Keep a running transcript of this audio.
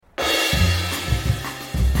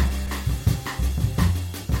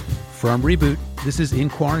From Reboot, this is In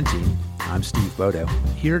Quarantine. I'm Steve Bodo,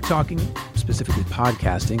 here talking, specifically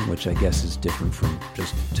podcasting, which I guess is different from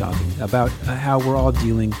just talking, about how we're all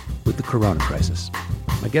dealing with the corona crisis.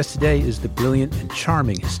 My guest today is the brilliant and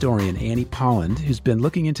charming historian Annie Polland, who's been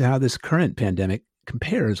looking into how this current pandemic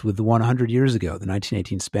compares with the one 100 years ago, the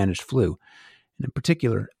 1918 Spanish flu, and in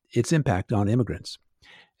particular, its impact on immigrants.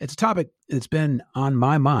 It's a topic that's been on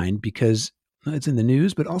my mind because it's in the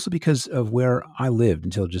news, but also because of where I lived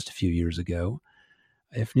until just a few years ago.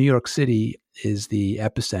 If New York City is the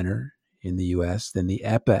epicenter in the U.S., then the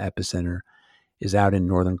epicenter is out in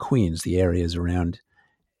northern Queens, the areas around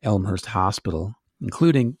Elmhurst Hospital,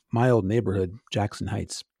 including my old neighborhood, Jackson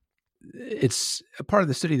Heights. It's a part of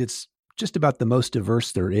the city that's just about the most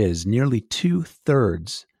diverse there is. Nearly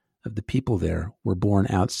 2/3 of the people there were born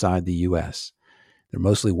outside the U.S. They're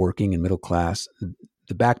mostly working and middle class,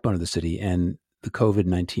 the backbone of the city, and the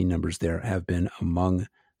COVID-19 numbers there have been among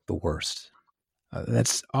the worst.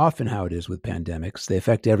 That's often how it is with pandemics. They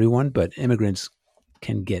affect everyone, but immigrants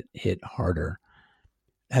can get hit harder.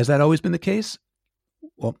 Has that always been the case?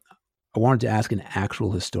 Well, I wanted to ask an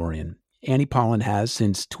actual historian. Annie Polland has,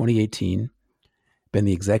 since 2018, been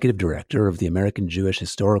the executive director of the American Jewish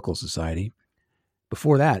Historical Society.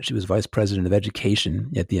 Before that, she was vice president of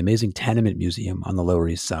education at the amazing Tenement Museum on the Lower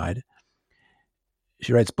East Side.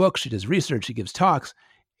 She writes books, she does research, she gives talks,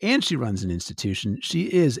 and she runs an institution. She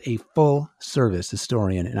is a full-service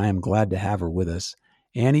historian, and I am glad to have her with us.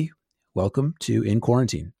 Annie, welcome to In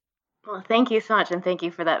Quarantine. Well, thank you so much, and thank you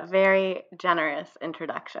for that very generous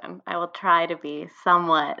introduction. I will try to be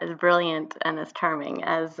somewhat as brilliant and as charming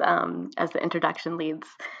as the introduction leads.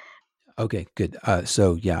 Okay, good. I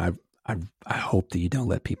hope that you don't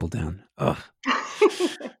let people down. Ugh.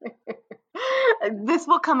 This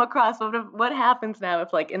will come across. What happens now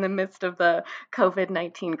if, like, in the midst of the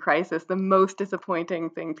COVID-19 crisis, the most disappointing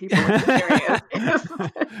thing people experience is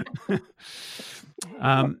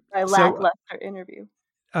my lackluster interview.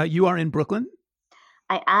 You are in Brooklyn?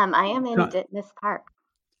 I am in Ditmas Park.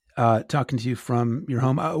 Talking to you from your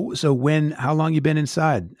home. How long you been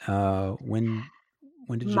inside? When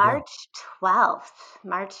did you March 12th.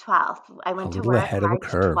 March 12th. I went to work ahead of March the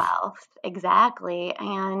curve. 12th. Exactly.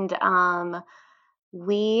 And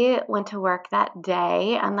we went to work that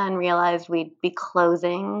day and then realized we'd be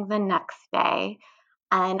closing the next day.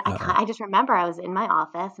 And I just remember I was in my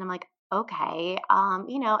office and I'm like, okay,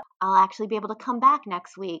 I'll actually be able to come back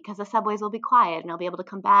next week because the subways will be quiet and I'll be able to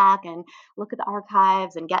come back and look at the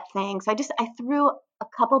archives and get things. So I threw a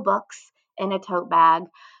couple books in a tote bag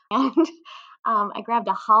and I grabbed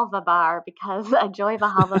a halva bar because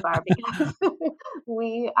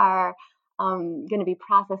we are going to be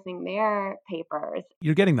processing their papers.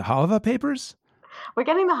 You're getting the halva papers? We're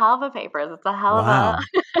getting the halva papers. It's a hell of Wow.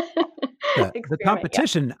 the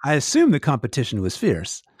competition, yeah. I assume the competition was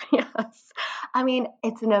fierce. Yes. I mean,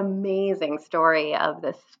 it's an amazing story of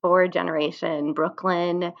this 4-generation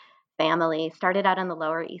Brooklyn family. Started out on the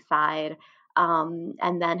Lower East Side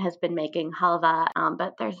and then has been making halva.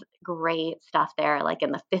 But there's great stuff there. Like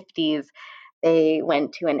in the 50s, they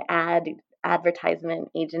went to an advertisement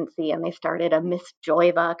agency and they started a Miss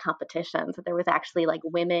Joyva competition. So there was actually like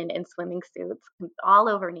women in swimming suits all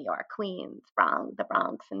over New York, Queens, the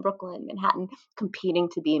Bronx and Brooklyn, Manhattan, competing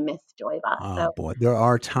to be Miss Joyva. Oh boy, there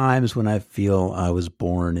are times when I feel I was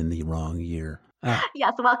born in the wrong year.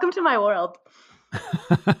 Yes, welcome to my world.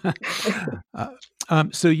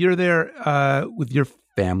 So you're there with your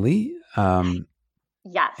family.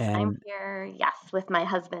 Yes, I'm here. Yes, with my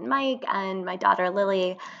husband Mike and my daughter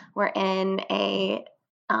Lily. We're in an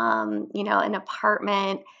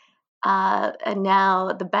apartment, and now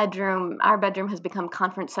our bedroom has become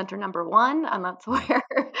conference center number 1, and that's where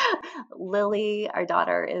Lily, our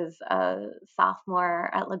daughter, is a sophomore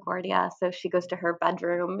at LaGuardia, so she goes to her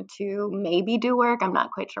bedroom to maybe do work. I'm not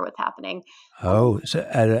quite sure what's happening. Oh, so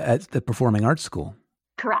at the Performing Arts School.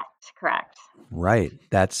 Correct. Right.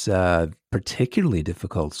 That's a particularly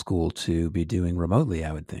difficult school to be doing remotely,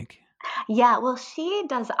 I would think. Yeah, well, she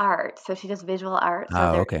does art, so she does visual art,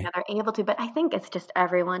 so they're able to, but I think it's just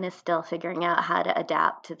everyone is still figuring out how to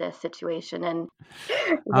adapt to this situation. And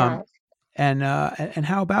yeah. And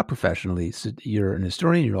how about professionally? So you're an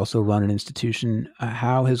historian, you also run an institution.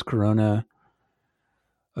 How has Corona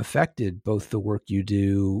affected both the work you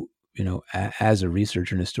do, as a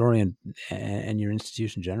researcher and historian and your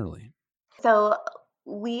institution generally? So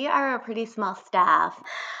we are a pretty small staff,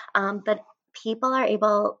 but people are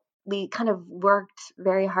able we kind of worked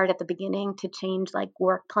very hard at the beginning to change like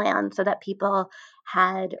work plans so that people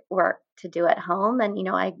had work to do at home. And,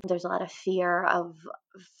 there's a lot of fear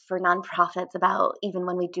for nonprofits about even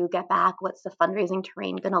when we do get back, what's the fundraising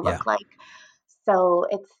terrain going to Yeah. look like? So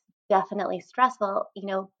it's definitely stressful,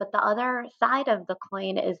 but the other side of the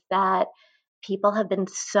coin is that people have been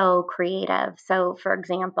so creative. So, for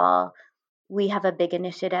example, we have a big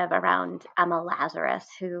initiative around Emma Lazarus,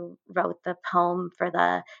 who wrote the poem for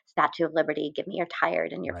the Statue of Liberty, Give Me Your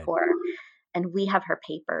Tired and Your Right. Poor. And we have her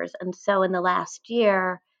papers. And so in the last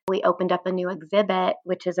year, we opened up a new exhibit,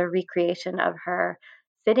 which is a recreation of her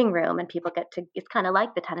sitting room. And people it's kind of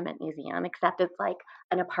like the Tenement Museum, except it's like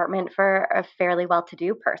an apartment for a fairly well to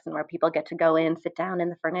do person where people get to go in, sit down in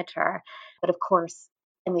the furniture. But of course,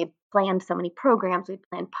 and we planned so many programs, we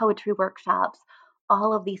planned poetry workshops,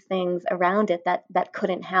 all of these things around it that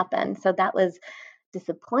couldn't happen. So that was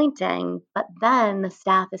disappointing. But then the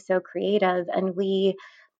staff is so creative, and we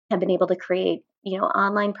have been able to create,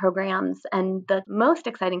 online programs. And the most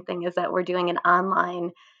exciting thing is that we're doing an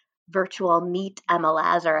online virtual Meet Emma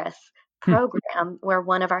Lazarus Hmm. program where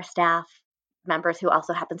one of our staff members, who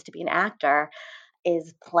also happens to be an actor,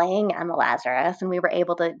 is playing Emma Lazarus, and we were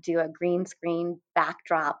able to do a green screen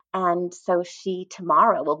backdrop. And so she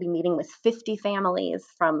tomorrow will be meeting with 50 families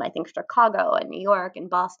from, I think, Chicago and New York and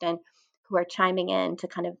Boston, who are chiming in to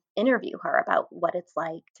kind of interview her about what it's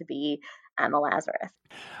like to be Emma Lazarus.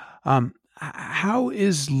 How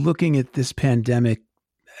is looking at this pandemic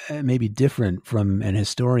maybe different from an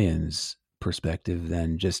historian's perspective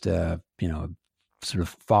than just a sort of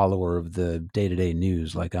follower of the day-to-day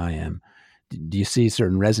news like I am? Do you see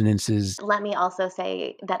certain resonances? Let me also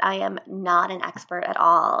say that I am not an expert at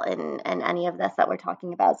all in any of this that we're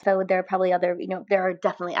talking about. So there are probably there are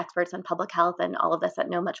definitely experts in public health and all of this that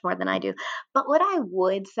know much more than I do. But what I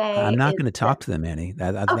would I'm say not is going to that, talk to them, Annie.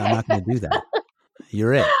 I'm okay, not going to do that.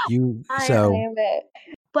 You're it. I So am it.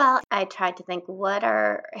 Well, I tried to think, what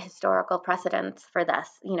are historical precedents for this?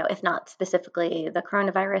 If not specifically the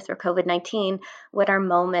coronavirus or COVID-19, what are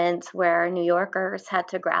moments where New Yorkers had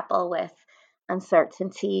to grapple with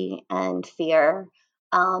uncertainty and fear?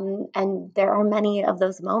 And there are many of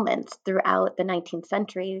those moments throughout the 19th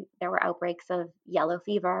century. There were outbreaks of yellow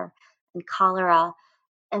fever and cholera.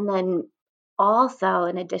 And then also,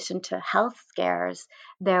 in addition to health scares,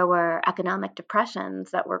 there were economic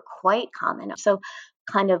depressions that were quite common. So,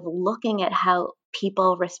 kind of looking at how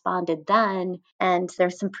people responded then, and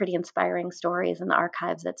there's some pretty inspiring stories in the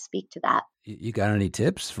archives that speak to that. you got any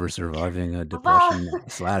tips for surviving a Well, depression I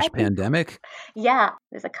slash think, pandemic? yeah,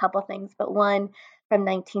 there's a couple things, but one from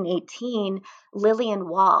 1918, Lillian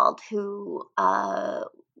Wald, who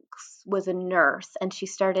was a nurse, and she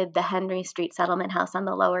started the Henry Street Settlement House on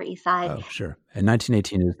the Lower East Side. Oh, sure. And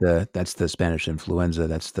 1918 is that's the Spanish influenza.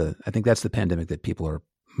 I think that's the pandemic that people are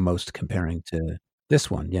most comparing to this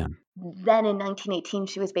one. Yeah. Then in 1918,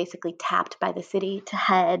 she was basically tapped by the city to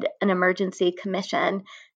head an emergency commission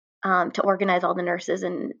to organize all the nurses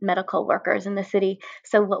and medical workers in the city.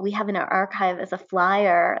 So what we have in our archive is a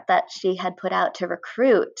flyer that she had put out to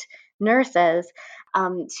recruit nurses.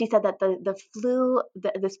 She said that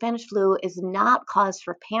the Spanish flu is not cause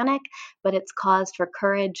for panic, but it's cause for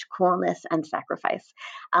courage, coolness, and sacrifice.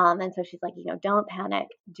 And so she's like, don't panic,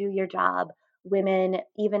 do your job. Women,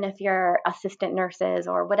 even if you're assistant nurses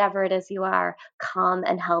or whatever it is you are, come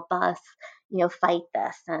and help us, fight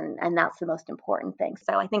this. And that's the most important thing.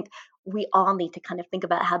 So I think we all need to kind of think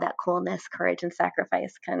about how that coolness, courage, and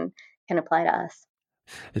sacrifice can apply to us.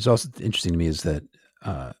 It's also interesting to me is that,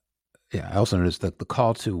 I also noticed that the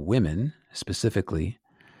call to women specifically,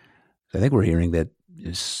 I think we're hearing that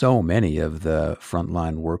so many of the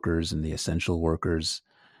frontline workers and the essential workers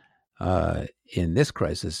in this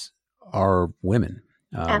crisis are women.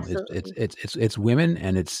 Absolutely. It's women,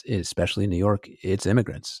 and it's especially in New York, it's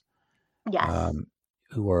immigrants Yes.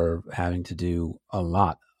 who are having to do a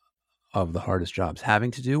lot of the hardest jobs,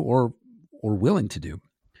 having to do or willing to do.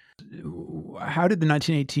 How did the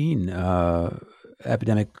 1918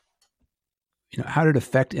 epidemic, how did it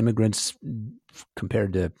affect immigrants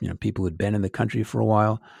compared to people who'd been in the country for a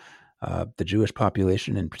while? The Jewish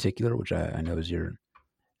population in particular, which I know is your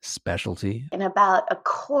specialty. And about a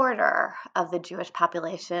quarter of the Jewish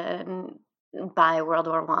population by World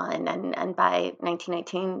War One and by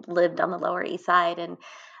 1919 lived on the Lower East Side and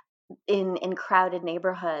in crowded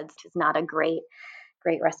neighborhoods, which is not a great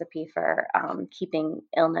recipe for keeping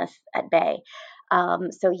illness at bay.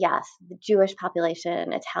 So yes, the Jewish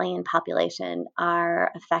population, Italian population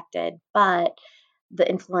are affected, but the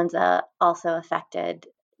influenza also affected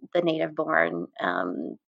the native born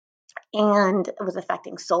and it was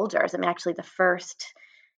affecting soldiers. I mean, actually, the first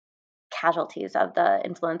casualties of the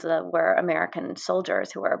influenza were American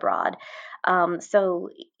soldiers who were abroad. So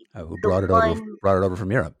Who the one, brought it over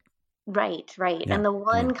from Europe. right. Yeah, And the I knew.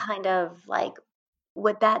 one kind of like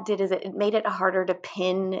what that did is it made it harder to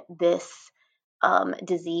pin this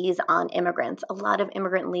disease on immigrants. A lot of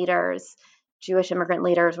immigrant leaders, Jewish immigrant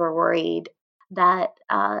leaders, were worried that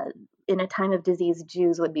in a time of disease,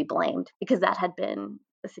 Jews would be blamed because that had been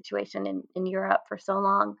the situation in Europe for so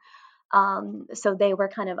long. So they were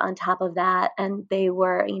kind of on top of that, and they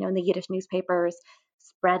were, in the Yiddish newspapers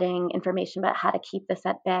spreading information about how to keep this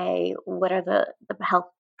at bay. What are the health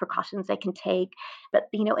precautions they can take? But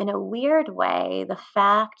in a weird way, the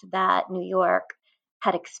fact that New York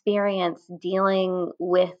had experience dealing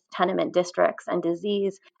with tenement districts and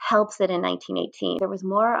disease helps it in 1918. There was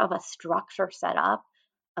more of a structure set up,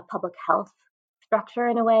 a public health structure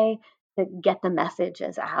in a way to get the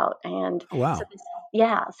messages out. And Oh, so wow.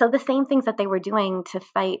 yeah, so the same things that they were doing to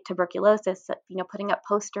fight tuberculosis, putting up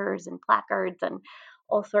posters and placards and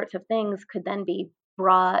all sorts of things could then be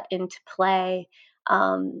brought into play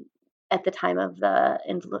at the time of the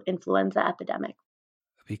influenza epidemic.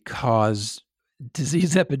 Because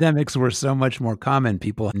disease epidemics were so much more common,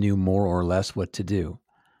 people knew more or less what to do.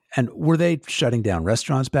 And were they shutting down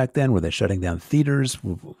restaurants back then? Were they shutting down theaters?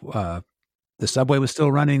 The subway was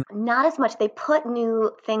still running? Not as much. They put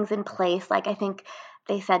new things in place. Like I think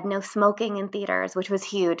they said no smoking in theaters, which was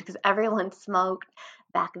huge because everyone smoked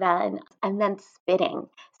back then. And then spitting.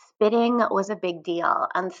 Spitting was a big deal.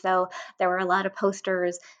 And so there were a lot of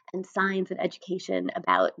posters and signs and education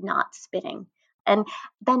about not spitting. And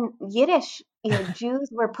then Yiddish, Jews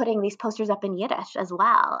were putting these posters up in Yiddish as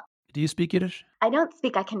well. Do you speak Yiddish? I don't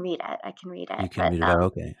speak. I can read it. You can But read it out.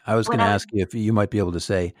 Okay. I was going when to I was ask you if you might be able to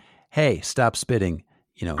say, hey, stop spitting,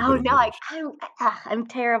 but Oh in no, Yiddish. I'm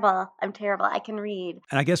terrible. I'm terrible. I can read.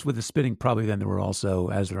 And I guess with the spitting, probably then there were also,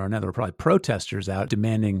 as there are now, there were probably protesters out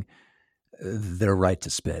demanding their right to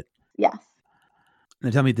spit. Yes.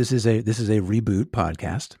 Now tell me, this is a reboot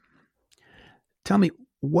podcast. Tell me,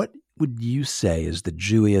 what would you say is the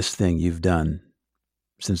Jewiest thing you've done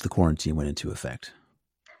since the quarantine went into effect?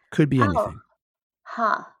 Could be Oh, anything.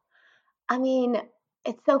 huh. I mean,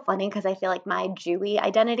 it's so funny because I feel like my Jewy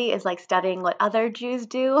identity is like studying what other Jews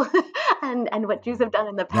do and what Jews have done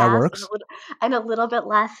in the That past, works. and a little bit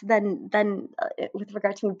less than with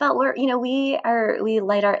regard to me. But we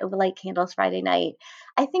light candles Friday night.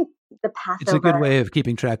 I think the It's a good Passover. way of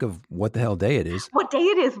keeping track of what the hell day it is. What day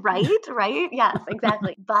it is, right? Right? Yes,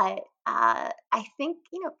 exactly. But I think,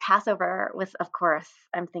 Passover was, of course,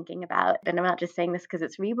 I'm thinking about, and I'm not just saying this because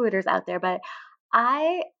it's rebooters out there, but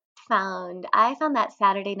I I found that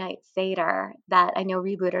Saturday night Seder that I know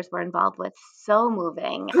rebooters were involved with so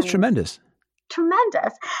moving It was and tremendous.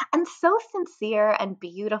 tremendous and so sincere and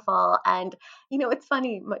beautiful. And, it's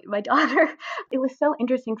funny, my daughter, it was so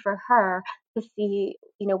interesting for her to see,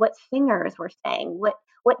 what singers were saying, what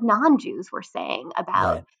non-Jews were saying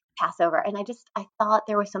about Right. Passover. And I thought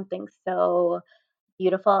there was something so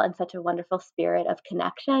beautiful and such a wonderful spirit of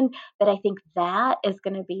connection that I think that is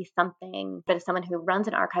going to be something that as someone who runs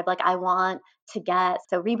an archive, like I want to get,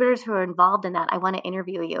 so rebooters who are involved in that, I want to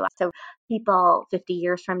interview you. So people 50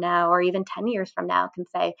 years from now, or even 10 years from now can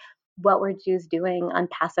say, what were Jews doing on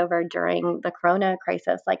Passover during the Corona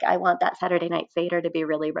crisis? Like I want that Saturday night Seder to be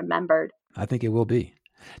really remembered. I think it will be.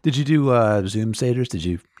 Did you do Zoom Seders? Did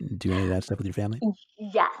you do any of that stuff with your family?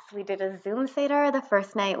 Yes, we did a Zoom Seder the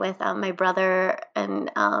first night with my brother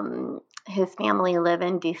and his family live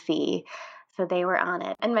in DC. So they were on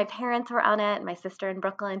it. And my parents were on it, my sister in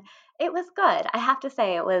Brooklyn. It was good. I have to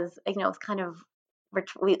say it was, it was kind of,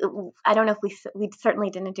 I don't know if we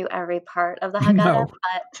certainly didn't do every part of the Haggadah, No.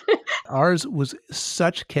 but Ours was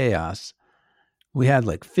such chaos. We had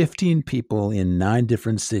like 15 people in 9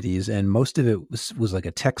 different cities, and most of it was like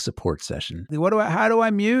a tech support session. How do I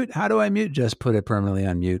mute? How do I mute? Just put it permanently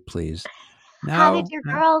on mute, please. how did No. your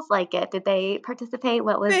girls like it? Did they participate?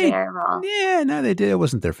 What was They, their role? yeah, no, they did. It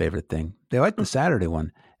wasn't their favorite thing. They liked the Saturday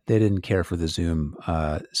one. They didn't care for the Zoom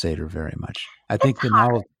Seder very much. I It's think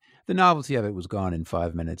hard. the novelty of it was gone in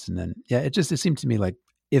 5 minutes. And then, yeah, it seemed to me like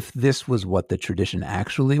if this was what the tradition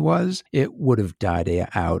actually was, it would have died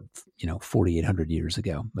out, 4,800 years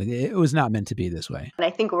ago. Like it was not meant to be this way. And I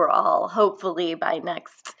think we're all hopefully by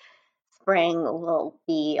next spring we'll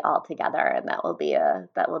be all together, and that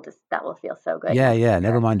will feel so good Yeah, next yeah.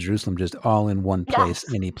 Never year. mind Jerusalem, just all in one place,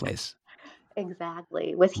 Yes, any place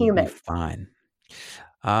exactly. With would be humans. fine.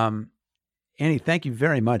 Annie, thank you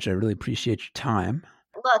very much. I really appreciate your time.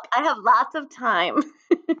 Look, I have lots of time.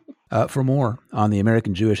 For more on the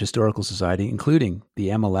American Jewish Historical Society, including the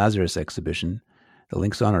Emma Lazarus exhibition, the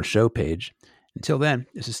link's on our show page. Until then,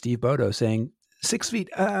 this is Steve Bodo saying 6 feet,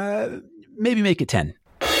 maybe make it 10.